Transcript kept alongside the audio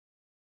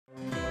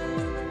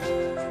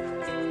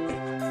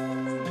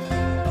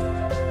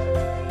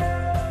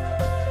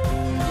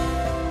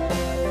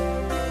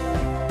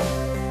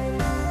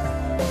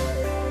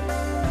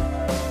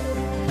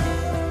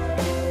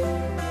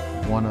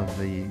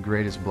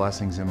greatest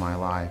blessings in my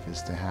life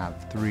is to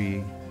have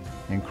three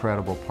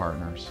incredible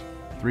partners.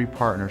 Three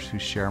partners who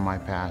share my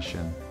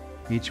passion.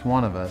 Each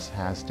one of us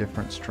has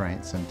different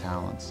strengths and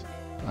talents.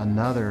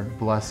 Another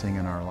blessing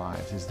in our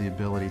lives is the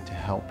ability to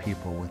help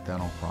people with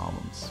dental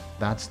problems.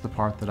 That's the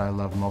part that I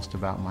love most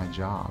about my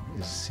job,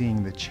 is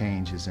seeing the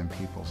changes in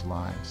people's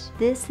lives.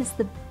 This is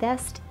the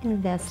best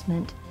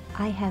investment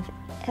I have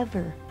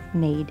ever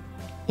made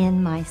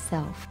in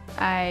myself.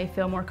 I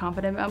feel more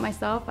confident about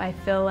myself. I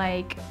feel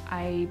like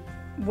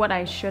what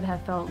I should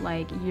have felt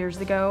like years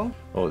ago.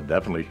 Well, it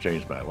definitely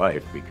changed my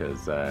life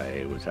because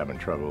I was having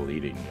trouble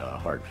eating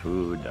hard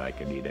food. I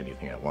can eat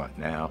anything I want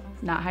now.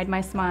 Not hide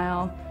my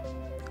smile,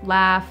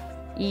 laugh,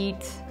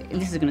 eat.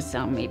 This is going to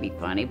sound maybe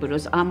funny, but it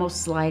was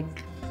almost like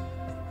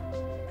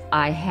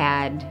I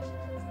had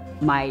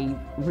my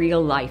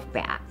real life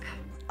back.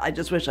 I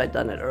just wish I'd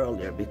done it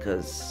earlier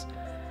because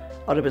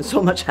I would have been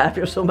so much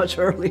happier so much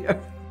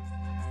earlier.